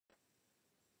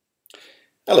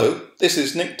Hello, this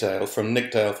is Nick Dale from Nick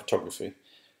Dale Photography.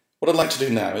 What I'd like to do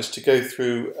now is to go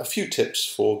through a few tips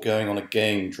for going on a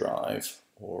game drive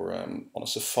or on a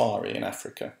safari in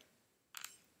Africa.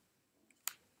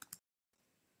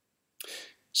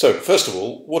 So first of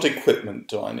all, what equipment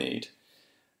do I need?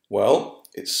 Well,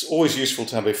 it's always useful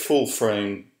to have a full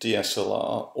frame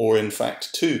DSLR or in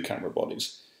fact two camera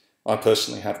bodies. I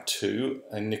personally have two,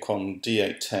 a Nikon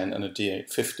D810 and a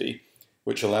D850,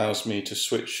 which allows me to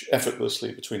switch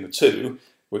effortlessly between the two,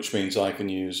 which means I can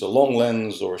use a long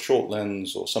lens or a short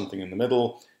lens or something in the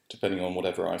middle, depending on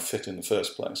whatever I fit in the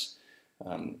first place.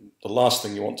 The last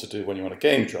thing you want to do when you're on a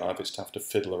game drive is to have to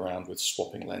fiddle around with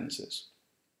swapping lenses.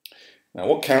 Now,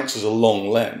 what counts as a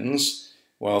long lens?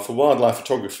 Well, for wildlife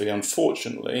photography,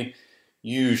 unfortunately,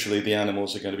 usually the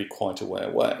animals are going to be quite a way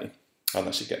away,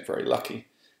 unless you get very lucky.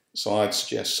 So I'd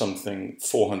suggest something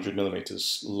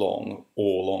 400mm long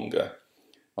or longer.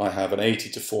 I have an 80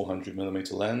 to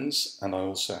 400mm lens, and I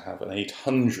also have an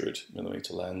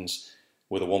 800mm lens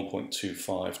with a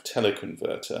 1.25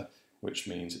 teleconverter, which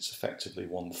means it's effectively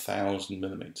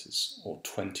 1000mm or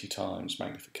 20 times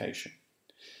magnification.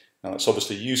 Now that's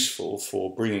obviously useful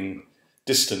for bringing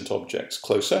distant objects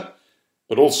closer,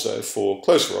 but also for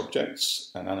closer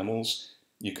objects and animals,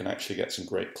 you can actually get some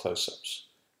great close-ups,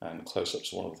 and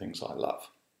close-ups are one of the things I love.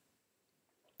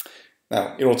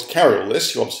 Now, in order to carry all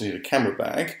this, you obviously need a camera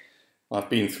bag. I've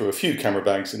been through a few camera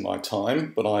bags in my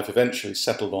time, but I've eventually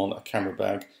settled on a camera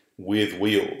bag with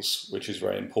wheels, which is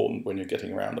very important when you're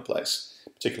getting around the place,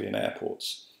 particularly in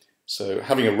airports. So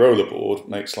having a rollerboard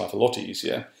makes life a lot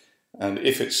easier, and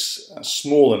if it's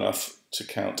small enough to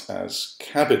count as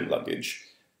cabin luggage,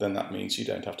 then that means you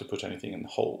don't have to put anything in the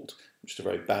hold, which is a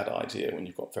very bad idea when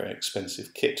you've got very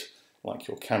expensive kit, like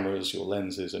your cameras, your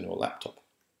lenses, and your laptop.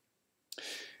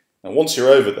 Now, once you're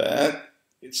over there,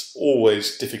 it's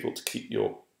always difficult to keep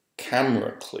your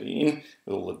camera clean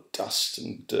with all the dust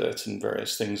and dirt and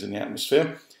various things in the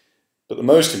atmosphere. But the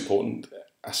most important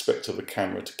aspect of the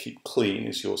camera to keep clean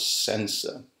is your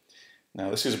sensor. Now,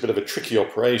 this is a bit of a tricky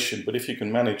operation, but if you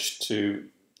can manage to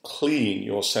clean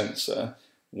your sensor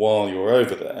while you're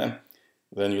over there,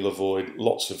 then you'll avoid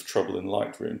lots of trouble in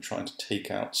Lightroom trying to take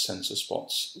out sensor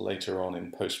spots later on in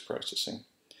post-processing.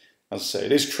 As I say,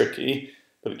 it is tricky,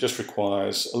 but it just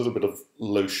requires a little bit of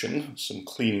lotion, some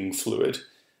cleaning fluid,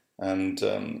 and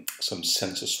some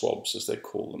sensor swabs, as they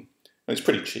call them. And it's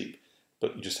pretty cheap,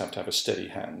 but you just have to have a steady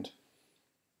hand.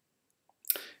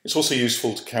 It's also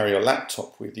useful to carry a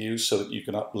laptop with you so that you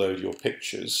can upload your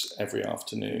pictures every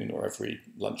afternoon or every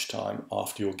lunchtime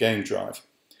after your game drive.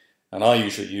 And I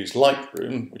usually use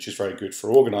Lightroom, which is very good for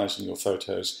organising your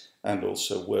photos and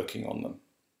also working on them.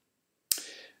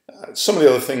 Some of the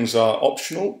other things are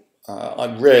optional.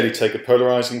 I rarely take a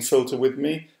polarizing filter with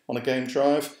me on a game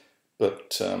drive,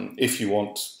 but if you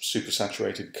want super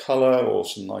saturated color or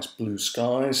some nice blue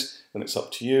skies, then it's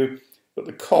up to you. But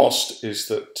the cost is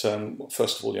that, well,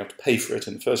 first of all, you have to pay for it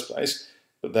in the first place,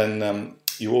 but then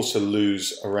you also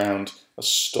lose around a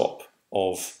stop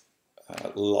of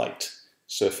light.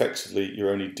 So effectively,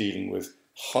 you're only dealing with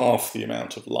half the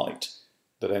amount of light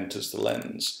that enters the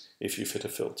lens if you fit a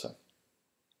filter.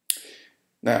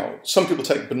 Now, some people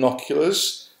take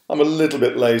binoculars. I'm a little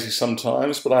bit lazy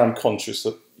sometimes, but I am conscious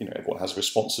that everyone has a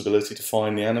responsibility to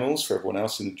find the animals for everyone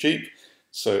else in the Jeep.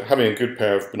 So having a good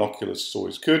pair of binoculars is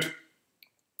always good.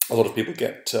 A lot of people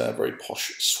get very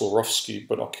posh Swarovski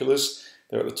binoculars.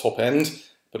 They're at the top end,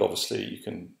 but obviously you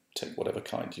can take whatever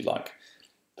kind you like.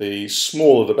 The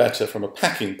smaller the better from a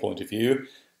packing point of view,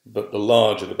 but the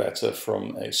larger the better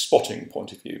from a spotting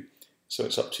point of view. So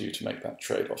it's up to you to make that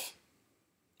trade-off.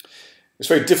 It's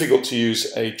very difficult to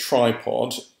use a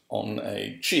tripod on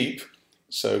a Jeep,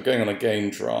 so going on a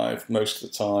game drive most of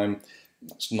the time,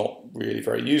 that's not really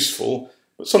very useful,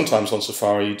 but sometimes on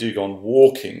safari you do go on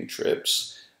walking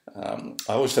trips. I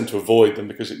always tend to avoid them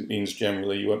because it means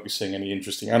generally you won't be seeing any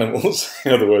interesting animals,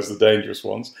 in other words, the dangerous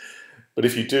ones. But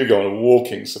if you do go on a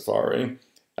walking safari,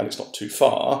 and it's not too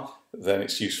far, then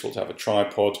it's useful to have a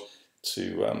tripod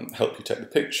to help you take the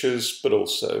pictures, but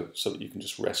also so that you can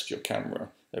just rest your camera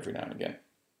every now and again.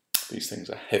 These things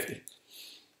are heavy.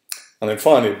 And then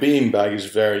finally, a bean bag is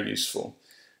very useful.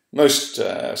 Most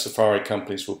safari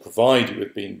companies will provide you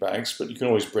with bean bags, but you can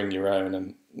always bring your own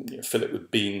and fill it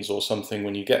with beans or something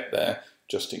when you get there,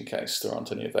 just in case there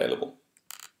aren't any available.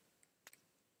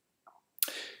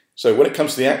 So when it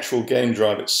comes to the actual game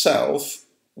drive itself,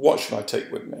 what should I take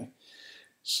with me?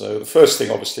 So the first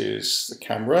thing obviously is the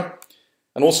camera,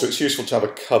 and also it's useful to have a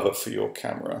cover for your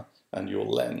camera and your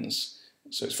lens.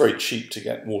 So it's very cheap to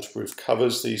get waterproof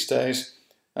covers these days,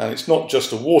 and it's not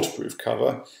just a waterproof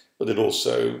cover, but it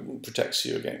also protects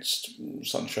you against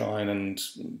sunshine and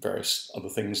various other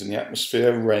things in the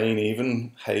atmosphere, rain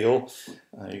even, hail.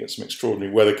 You get some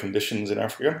extraordinary weather conditions in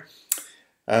Africa.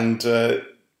 And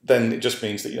then it just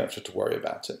means that you don't have to worry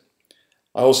about it.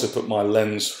 I also put my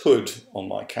lens hood on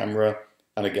my camera,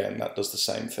 and again, that does the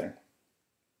same thing.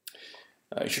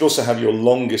 You should also have your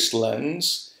longest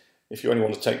lens. If you only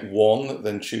want to take one,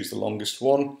 then choose the longest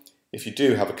one. If you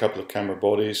do have a couple of camera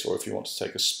bodies, or if you want to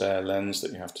take a spare lens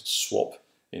that you have to swap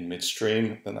in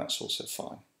midstream, then that's also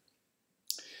fine.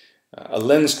 A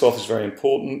lens cloth is very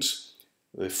important.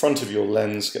 The front of your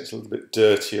lens gets a little bit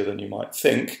dirtier than you might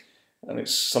think, and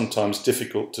it's sometimes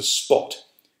difficult to spot.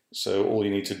 So all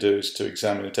you need to do is to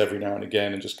examine it every now and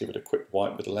again and just give it a quick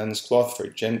wipe with the lens cloth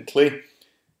very gently,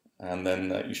 and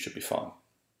then you should be fine.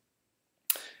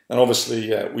 And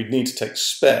obviously we'd need to take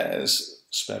spares,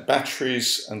 spare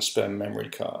batteries and spare memory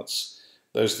cards.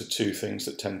 Those are the two things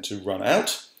that tend to run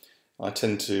out. I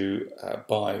tend to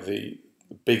buy the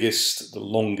biggest, the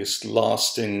longest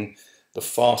lasting, the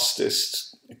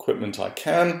fastest equipment I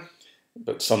can,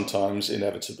 but sometimes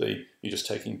inevitably you're just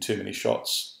taking too many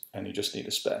shots and you just need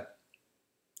a spare.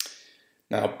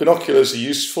 Now, binoculars are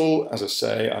useful. As I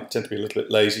say, I tend to be a little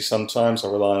bit lazy sometimes. I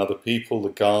rely on other people, the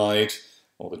guide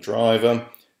or the driver,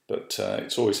 but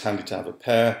it's always handy to have a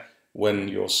pair when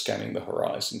you're scanning the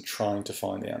horizon, trying to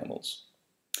find the animals.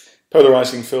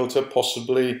 Polarizing filter,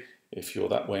 possibly, if you're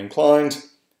that way inclined,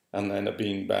 and then a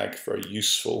beanbag, very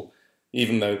useful,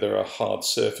 even though there are hard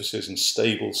surfaces and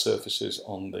stable surfaces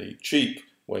on the Jeep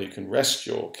where you can rest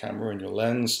your camera and your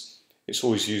lens. It's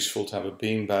always useful to have a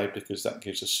beanbag because that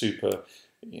gives a super,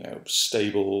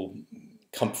 stable,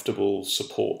 comfortable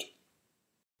support.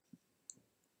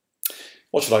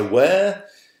 What should I wear?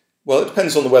 Well, it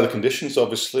depends on the weather conditions,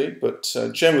 obviously, but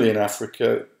generally in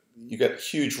Africa, you get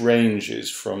huge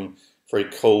ranges from very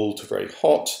cold to very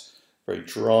hot, very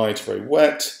dry to very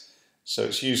wet, so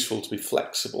it's useful to be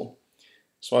flexible.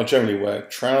 So I generally wear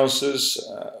trousers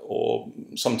or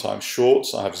sometimes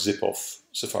shorts. I have zip-off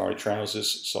safari trousers,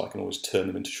 so I can always turn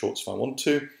them into shorts if I want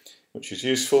to, which is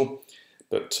useful.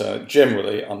 But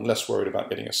generally, I'm less worried about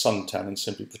getting a suntan and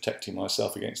simply protecting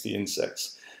myself against the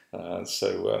insects.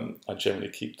 So I generally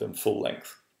keep them full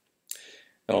length.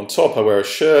 And on top I wear a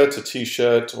shirt, a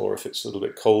t-shirt, or if it's a little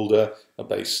bit colder, a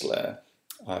base layer.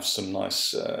 I have some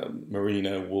nice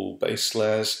merino wool base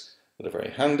layers that are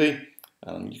very handy,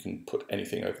 and you can put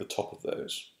anything over the top of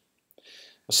those.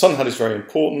 A sun hat is very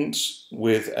important,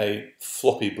 with a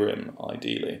floppy brim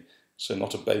ideally, so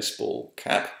not a baseball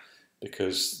cap,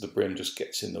 because the brim just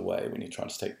gets in the way when you're trying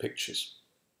to take pictures.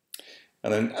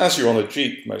 And then as you're on a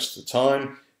Jeep most of the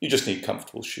time, you just need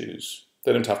comfortable shoes.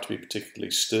 They don't have to be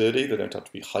particularly sturdy, they don't have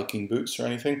to be hiking boots or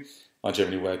anything. I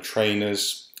generally wear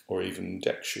trainers or even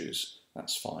deck shoes,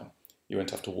 that's fine. You won't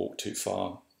have to walk too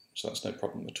far, so that's no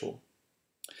problem at all.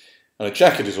 And a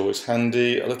jacket is always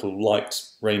handy, a little light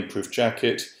rainproof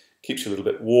jacket, keeps you a little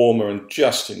bit warmer, and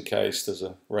just in case there's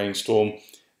a rainstorm,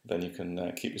 then you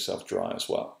can keep yourself dry as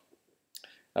well.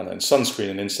 And then sunscreen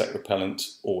and insect repellent,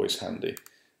 always handy.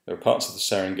 There are parts of the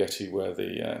Serengeti where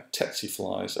the tsetse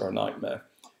flies are a nightmare,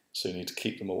 so you need to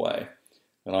keep them away.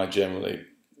 And I generally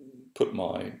put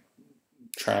my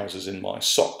trousers in my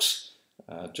socks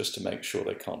just to make sure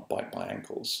they can't bite my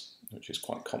ankles, which is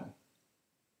quite common.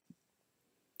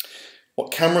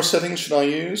 What camera settings should I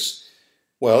use?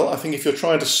 Well, I think if you're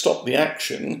trying to stop the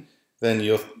action, then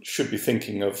you should be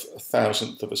thinking of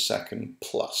 1,000th of a second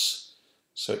plus.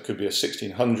 So it could be a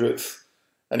 1/1600th,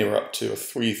 anywhere up to a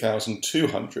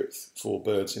 3,200th for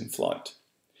birds in flight.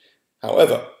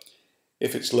 However,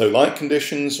 if it's low light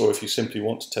conditions, or if you simply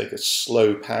want to take a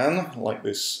slow pan, like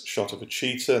this shot of a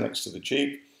cheetah next to the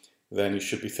Jeep, then you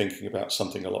should be thinking about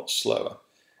something a lot slower.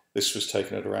 This was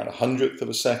taken at around 100th of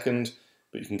a second,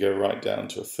 but you can go right down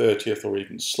to a 30th or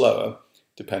even slower,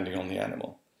 depending on the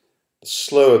animal. The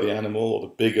slower the animal, or the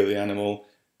bigger the animal,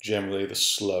 generally the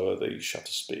slower the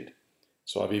shutter speed.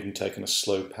 So I've even taken a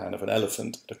slow pan of an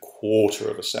elephant at 1/4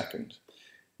 of a second.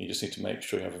 You just need to make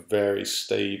sure you have a very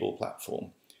stable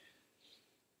platform.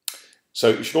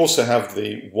 So you should also have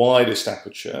the widest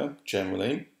aperture,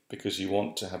 generally, because you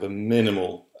want to have a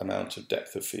minimal amount of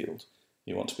depth of field.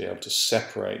 You want to be able to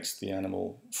separate the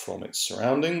animal from its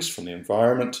surroundings, from the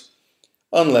environment,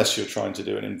 unless you're trying to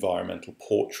do an environmental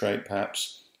portrait,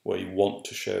 perhaps, where you want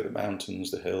to show the mountains,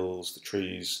 the hills, the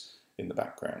trees in the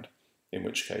background, in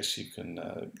which case you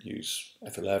can use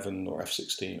f11 or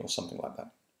f16 or something like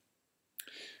that.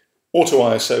 Auto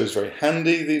ISO is very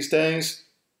handy these days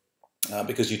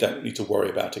because you don't need to worry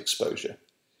about exposure.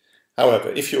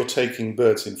 However, if you're taking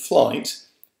birds in flight,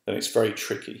 then it's very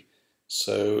tricky.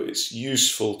 So it's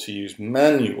useful to use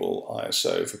manual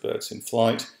ISO for birds in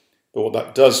flight, but what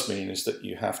that does mean is that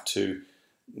you have to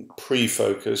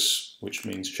pre-focus, which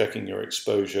means checking your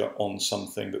exposure on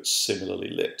something that's similarly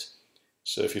lit.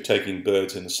 So if you're taking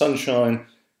birds in the sunshine,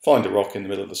 find a rock in the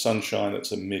middle of the sunshine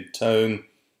that's a mid-tone,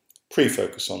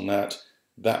 pre-focus on that.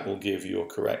 That will give you a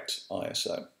correct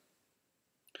ISO.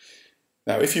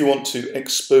 Now, if you want to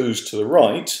expose to the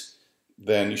right,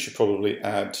 then you should probably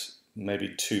add maybe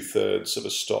 2/3 of a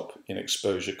stop in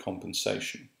exposure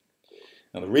compensation.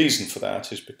 Now, the reason for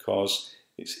that is because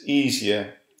it's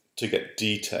easier to get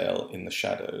detail in the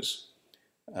shadows,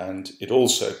 and it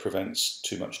also prevents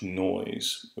too much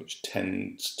noise, which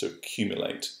tends to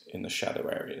accumulate in the shadow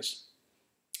areas.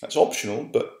 That's optional,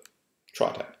 but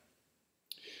try it out.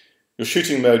 Your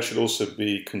shooting mode should also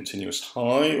be continuous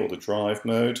high, or the drive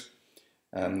mode,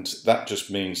 and that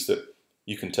just means that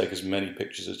you can take as many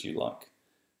pictures as you like.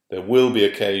 There will be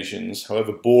occasions,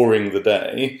 however boring the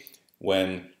day,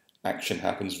 when action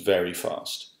happens very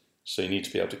fast. So you need to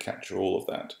be able to capture all of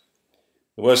that.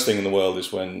 The worst thing in the world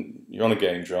is when you're on a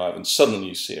game drive and suddenly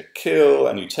you see a kill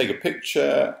and you take a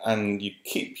picture and you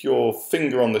keep your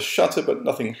finger on the shutter but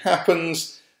nothing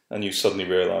happens and you suddenly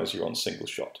realize you're on single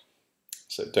shot.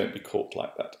 So don't be caught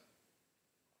like that.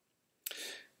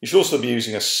 You should also be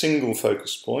using a single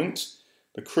focus point.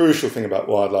 The crucial thing about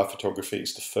wildlife photography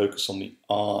is to focus on the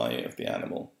eye of the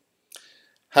animal.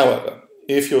 However,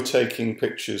 if you're taking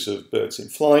pictures of birds in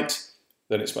flight,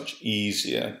 then it's much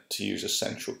easier to use a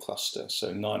central cluster,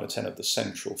 so 9 or 10 of the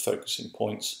central focusing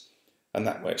points, and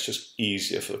that way it's just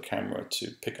easier for the camera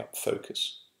to pick up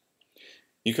focus.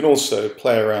 You can also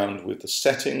play around with the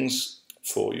settings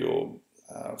for your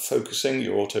focusing,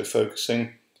 your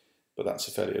auto-focusing, but that's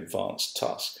a fairly advanced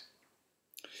task.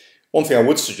 One thing I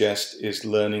would suggest is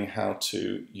learning how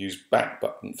to use back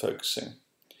button focusing.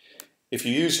 If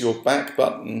you use your back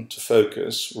button to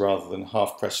focus rather than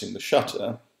half pressing the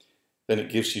shutter, then it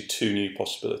gives you 2 new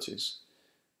possibilities.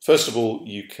 First of all,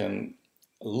 you can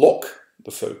lock the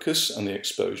focus and the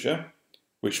exposure,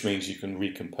 which means you can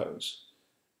recompose.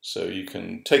 So you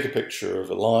can take a picture of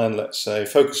a lion, let's say,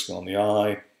 focusing on the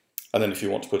eye, and then if you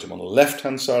want to put him on the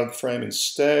left-hand side of the frame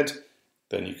instead,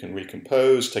 then you can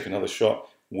recompose, take another shot,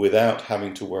 without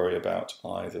having to worry about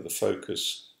either the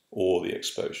focus or the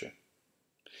exposure.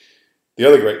 The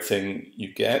other great thing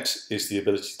you get is the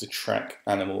ability to track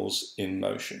animals in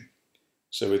motion.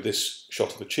 So with this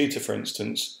shot of a cheetah, for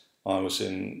instance, I was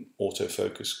in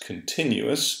autofocus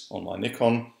continuous on my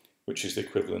Nikon, which is the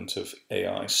equivalent of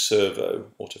AI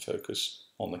servo autofocus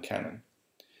on the Canon.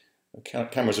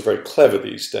 Cameras are very clever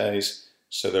these days,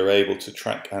 so they're able to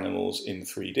track animals in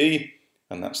 3D,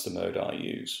 and that's the mode I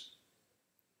use.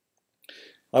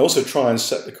 I also try and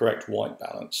set the correct white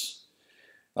balance.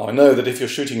 Now, I know that if you're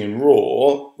shooting in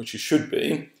RAW, which you should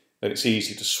be, then it's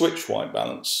easy to switch white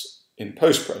balance in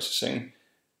post-processing,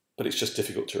 but it's just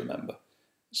difficult to remember.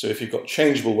 So if you've got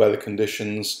changeable weather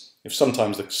conditions, if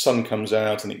sometimes the sun comes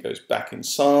out and it goes back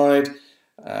inside,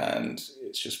 and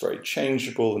it's just very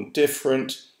changeable and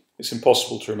different, it's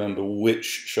impossible to remember which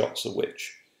shots are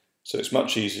which. So it's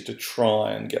much easier to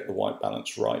try and get the white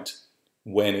balance right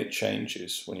when it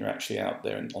changes, when you're actually out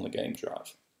there on the game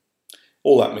drive.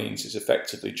 All that means is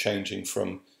effectively changing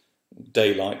from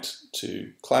daylight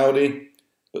to cloudy,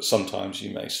 but sometimes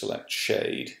you may select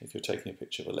shade if you're taking a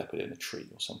picture of a leopard in a tree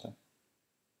or something.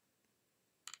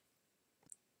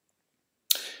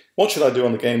 What should I do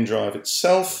on the game drive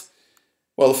itself?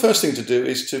 Well, the first thing to do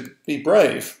is to be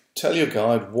brave. Tell your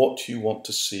guide what you want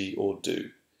to see or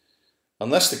do.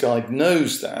 Unless the guide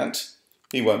knows that,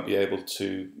 he won't be able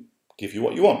to give you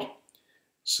what you want.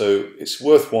 So it's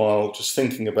worthwhile just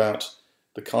thinking about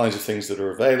the kinds of things that are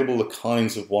available, the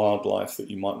kinds of wildlife that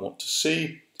you might want to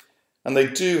see, and they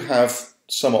do have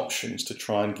some options to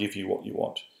try and give you what you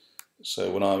want. So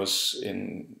when I was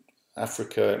in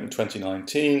Africa in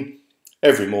 2019,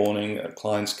 every morning at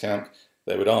clients' camp,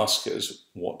 they would ask us,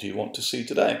 what do you want to see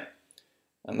today?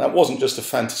 And that wasn't just a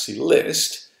fantasy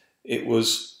list, it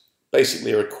was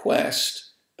basically a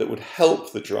request that would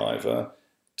help the driver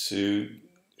to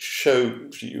show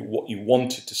you what you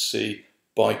wanted to see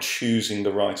by choosing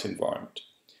the right environment.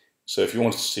 So if you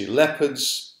wanted to see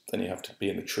leopards, then you have to be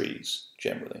in the trees,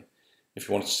 generally. If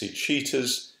you wanted to see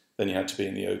cheetahs, then you had to be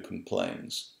in the open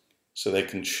plains. So they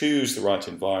can choose the right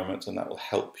environment, and that will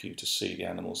help you to see the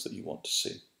animals that you want to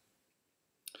see.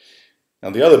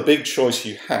 Now, the other big choice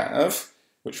you have,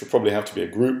 which will probably have to be a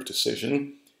group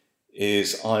decision,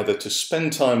 is either to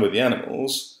spend time with the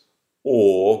animals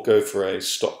or go for a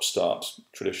stop-start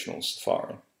traditional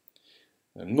safari.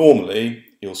 And normally,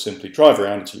 you'll simply drive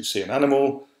around until you see an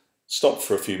animal, Stop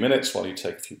for a few minutes while you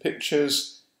take a few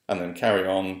pictures, and then carry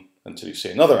on until you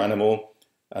see another animal,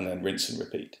 and then rinse and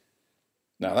repeat.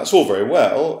 Now that's all very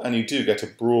well, and you do get a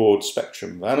broad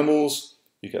spectrum of animals.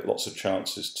 You get lots of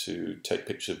chances to take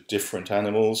pictures of different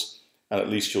animals, and at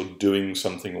least you're doing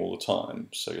something all the time,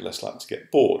 so you're less likely to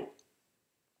get bored.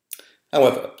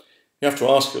 However, you have to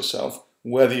ask yourself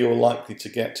whether you're likely to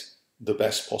get the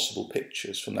best possible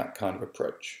pictures from that kind of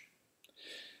approach.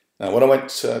 Now, when I went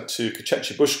to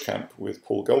Kachechi Bush Camp with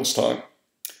Paul Goldstein,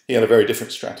 he had a very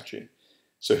different strategy.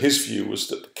 So his view was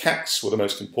that the cats were the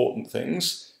most important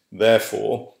things,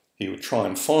 therefore he would try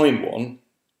and find one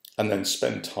and then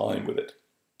spend time with it.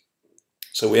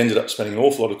 So we ended up spending an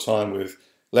awful lot of time with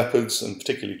leopards and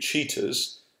particularly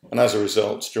cheetahs, and as a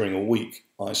result, during a week,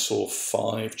 I saw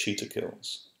 5 cheetah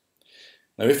kills.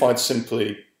 Now, if I'd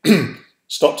simply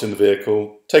stopped in the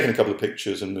vehicle, taken a couple of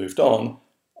pictures and moved on,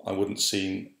 I wouldn't have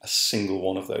seen a single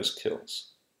one of those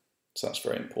kills. So that's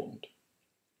very important.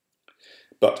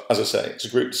 But as I say, it's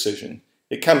a group decision.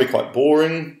 It can be quite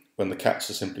boring when the cats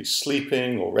are simply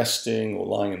sleeping or resting or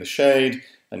lying in the shade,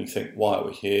 and you think, why are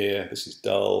we here? This is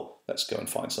dull. Let's go and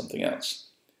find something else.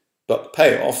 But the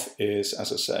payoff is,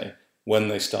 as I say, when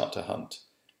they start to hunt.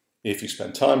 If you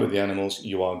spend time with the animals,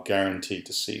 you are guaranteed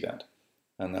to see that.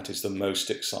 And that is the most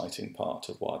exciting part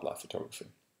of wildlife photography.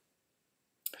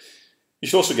 You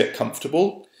should also get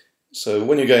comfortable. So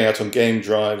when you're going out on game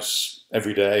drives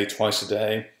every day, twice a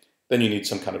day, then you need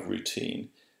some kind of routine.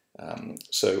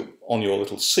 So on your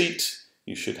little seat,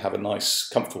 you should have a nice,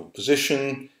 comfortable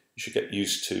position. You should get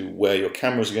used to where your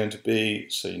cameras are going to be,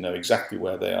 so you know exactly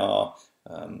where they are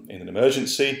in an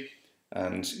emergency.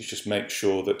 And you just make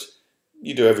sure that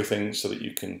you do everything so that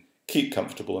you can keep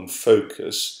comfortable and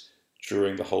focus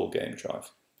during the whole game drive.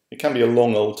 It can be a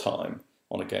long old time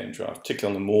on a game drive,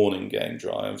 particularly on the morning game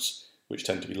drives, which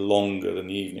tend to be longer than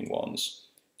the evening ones.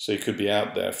 So you could be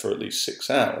out there for at least 6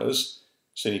 hours,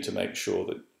 so you need to make sure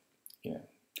that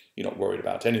you're not worried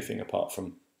about anything apart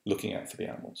from looking out for the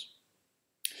animals.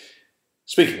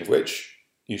 Speaking of which,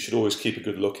 you should always keep a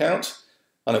good lookout.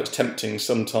 I know it's tempting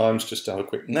sometimes just to have a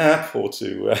quick nap or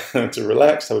to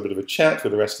relax, have a bit of a chat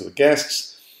with the rest of the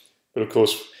guests. But of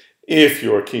course, if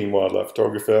you're a keen wildlife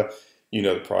photographer, you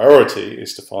know the priority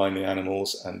is to find the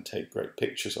animals and take great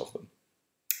pictures of them.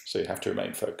 So you have to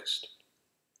remain focused.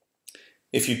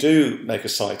 If you do make a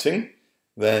sighting,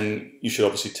 then you should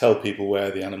obviously tell people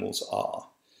where the animals are.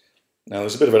 Now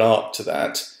there's a bit of an art to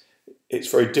that.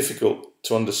 It's very difficult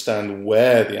to understand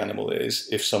where the animal is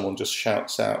if someone just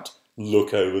shouts out,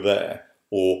 "Look over there,"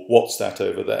 or "What's that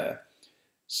over there?"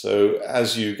 So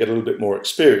as you get a little bit more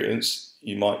experience,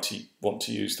 you might want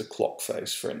to use the clock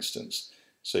face, for instance.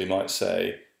 So you might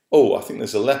say, "Oh, I think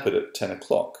there's a leopard at 10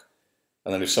 o'clock."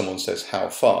 And then if someone says how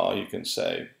far, you can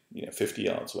say 50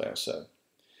 yards away or so.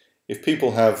 If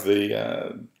people have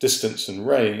the distance and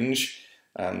range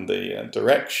and the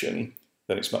direction,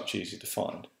 then it's much easier to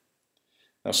find.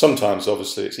 Now sometimes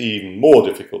obviously it's even more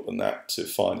difficult than that to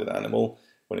find an animal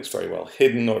when it's very well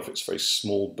hidden or if it's a very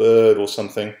small bird or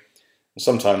something. And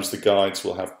sometimes the guides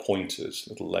will have pointers,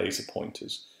 little laser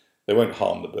pointers. They won't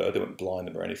harm the bird, they won't blind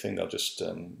them or anything, they'll just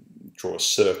draw a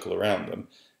circle around them,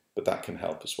 but that can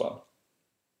help as well.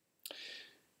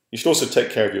 You should also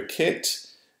take care of your kit.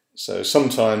 So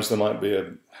sometimes there might be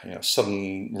a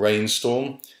sudden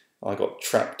rainstorm. I got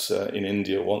trapped in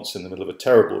India once in the middle of a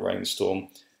terrible rainstorm,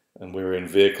 and we were in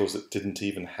vehicles that didn't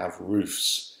even have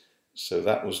roofs. So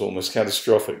that was almost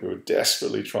catastrophic. We were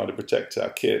desperately trying to protect our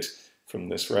kit from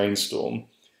this rainstorm.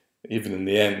 Even in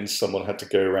the end, someone had to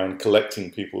go around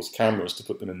collecting people's cameras to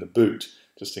put them in the boot,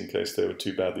 just in case they were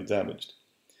too badly damaged.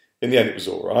 In the end, it was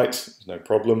all right. It was no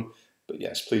problem. But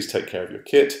yes, please take care of your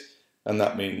kit. And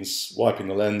that means wiping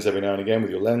the lens every now and again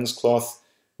with your lens cloth,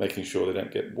 making sure they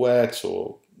don't get wet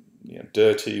or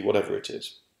dirty, whatever it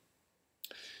is.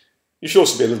 You should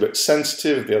also be a little bit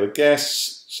sensitive of the other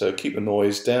guests, so keep the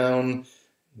noise down.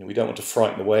 We don't want to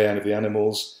frighten the way out of the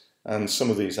animals, and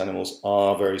some of these animals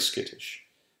are very skittish.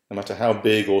 No matter how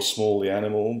big or small the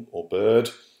animal or bird,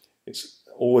 it's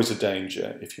always a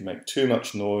danger. If you make too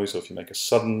much noise or if you make a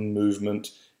sudden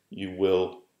movement, you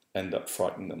will end up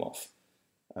frightening them off.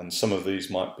 And some of these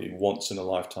might be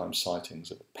once-in-a-lifetime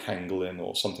sightings of a pangolin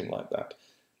or something like that.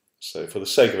 So for the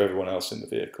sake of everyone else in the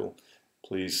vehicle,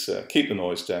 please keep the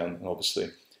noise down, and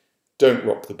obviously don't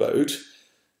rock the boat.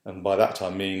 And by that I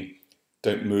mean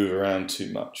don't move around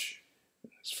too much.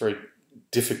 It's very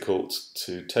difficult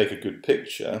to take a good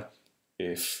picture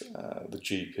if the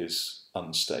Jeep is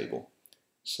unstable.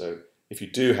 So if you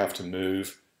do have to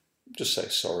move, just say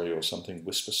sorry or something,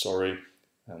 whisper sorry,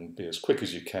 and be as quick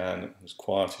as you can, as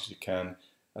quiet as you can,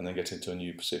 and then get into a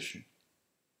new position.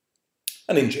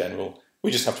 And in general, we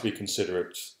just have to be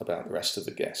considerate about the rest of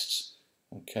the guests.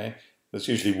 Okay, there's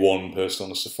usually one person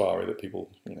on a safari that people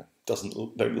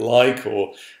don't like,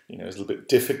 or is a little bit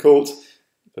difficult.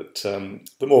 But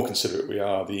the more considerate we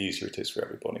are, the easier it is for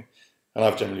everybody. And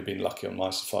I've generally been lucky on my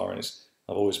safaris.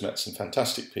 I've always met some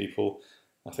fantastic people.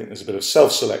 I think there's a bit of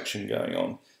self-selection going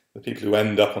on. The people who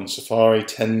end up on safari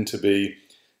tend to be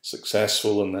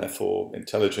successful and therefore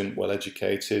intelligent,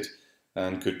 well-educated,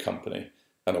 and good company.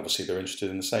 And obviously they're interested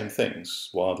in the same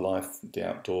things: wildlife, the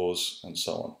outdoors, and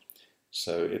so on.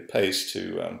 So it pays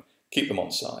to keep them on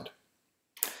side.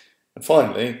 And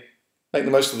finally, make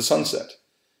the most of the sunset.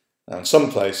 Now, in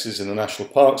some places, in the national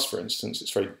parks, for instance,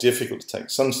 it's very difficult to take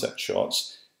sunset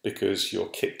shots because you're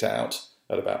kicked out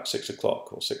at about 6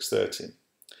 o'clock or 6:30.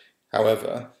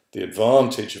 However, the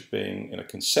advantage of being in a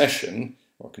concession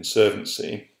or a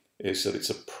conservancy is that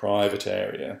it's a private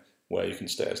area where you can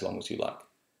stay as long as you like.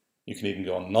 You can even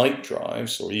go on night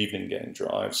drives or evening game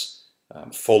drives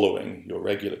following your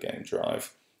regular game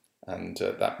drive, and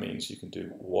that means you can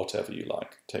do whatever you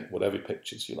like, take whatever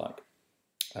pictures you like.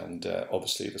 And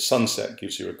obviously the sunset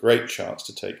gives you a great chance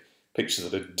to take pictures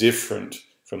that are different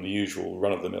from the usual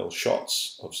run-of-the-mill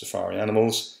shots of safari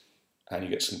animals, and you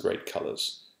get some great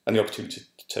colours and the opportunity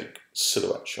to take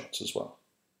silhouette shots as well.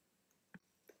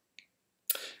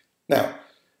 Now,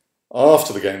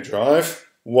 after the game drive,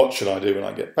 what should I do when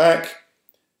I get back?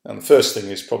 And the first thing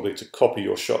is probably to copy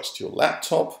your shots to your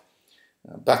laptop.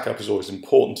 Backup is always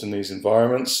important in these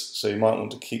environments, so you might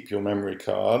want to keep your memory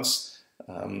cards,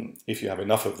 if you have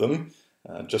enough of them,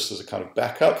 just as a kind of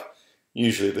backup.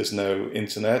 Usually there's no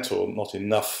internet or not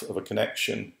enough of a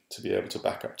connection to be able to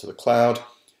back up to the cloud,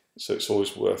 so it's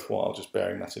always worthwhile just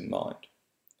bearing that in mind.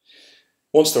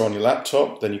 Once they're on your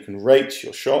laptop, then you can rate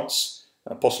your shots,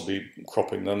 possibly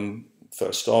cropping them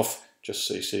first off, just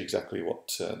so you see exactly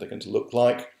what they're going to look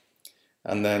like.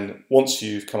 And then once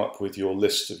you've come up with your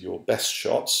list of your best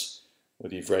shots,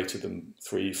 whether you've rated them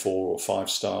 3, 4 or 5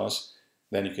 stars,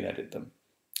 then you can edit them.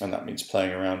 And that means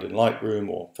playing around in Lightroom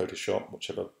or Photoshop,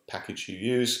 whichever package you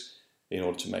use, in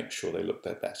order to make sure they look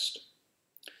their best.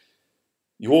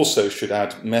 You also should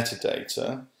add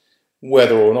metadata,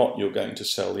 whether or not you're going to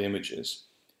sell the images.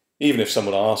 Even if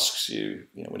someone asks you,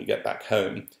 when you get back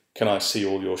home, can I see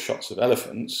all your shots of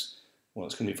elephants? Well,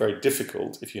 it's going to be very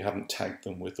difficult if you haven't tagged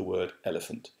them with the word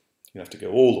elephant. You have to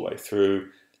go all the way through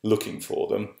looking for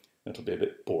them. It'll be a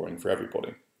bit boring for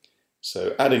everybody.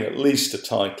 So adding at least a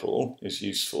title is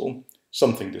useful,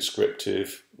 something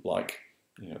descriptive like,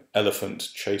 elephant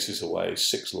chases away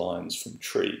 6 lions from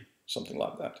tree, something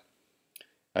like that.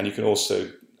 And you can also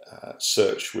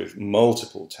search with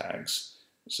multiple tags,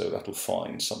 so that'll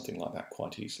find something like that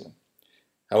quite easily.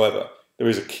 However, there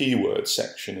is a keyword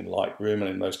section in Lightroom and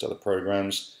in most other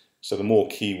programs, so the more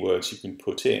keywords you can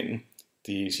put in,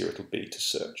 the easier it'll be to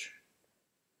search.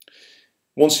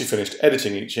 Once you've finished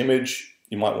editing each image,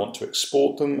 you might want to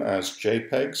export them as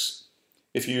JPEGs.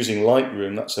 If you're using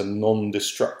Lightroom, that's a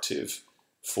non-destructive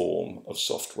form of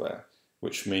software,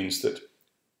 which means that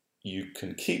you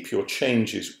can keep your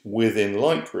changes within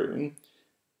Lightroom,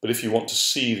 but if you want to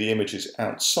see the images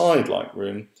outside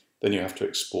Lightroom, then you have to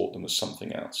export them as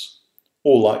something else.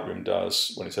 All Lightroom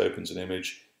does when it opens an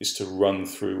image is to run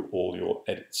through all your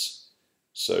edits.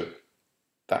 So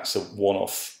that's a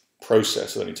one-off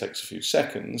process that only takes a few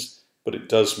seconds, but it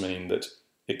does mean that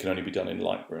it can only be done in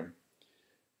Lightroom.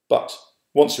 But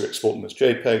once you export them as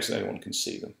JPEGs, then anyone can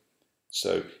see them.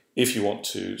 So if you want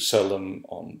to sell them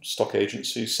on stock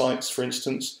agency sites, for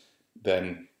instance,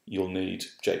 then you'll need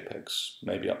JPEGs,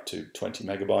 maybe up to 20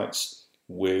 megabytes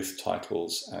with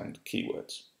titles and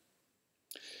keywords.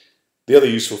 The other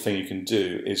useful thing you can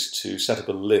do is to set up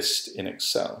a list in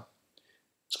Excel.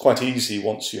 It's quite easy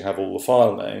once you have all the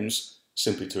file names,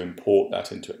 simply to import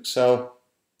that into Excel.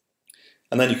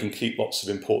 And then you can keep lots of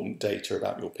important data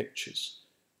about your pictures.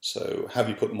 So have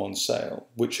you put them on sale?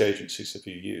 Which agencies have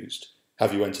you used?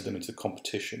 Have you entered them into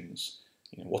competitions?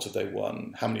 What have they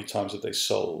won? How many times have they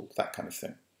sold? That kind of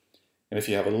thing. And if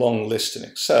you have a long list in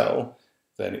Excel,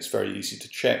 then it's very easy to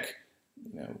check,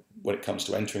 when it comes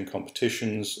to entering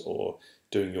competitions or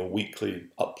doing your weekly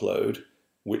upload,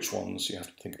 which ones you have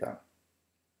to think about.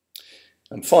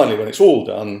 And finally, when it's all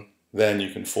done, then you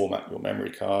can format your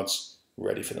memory cards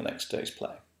ready for the next day's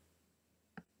play.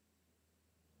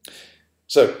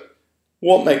 So,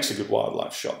 what makes a good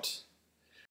wildlife shot?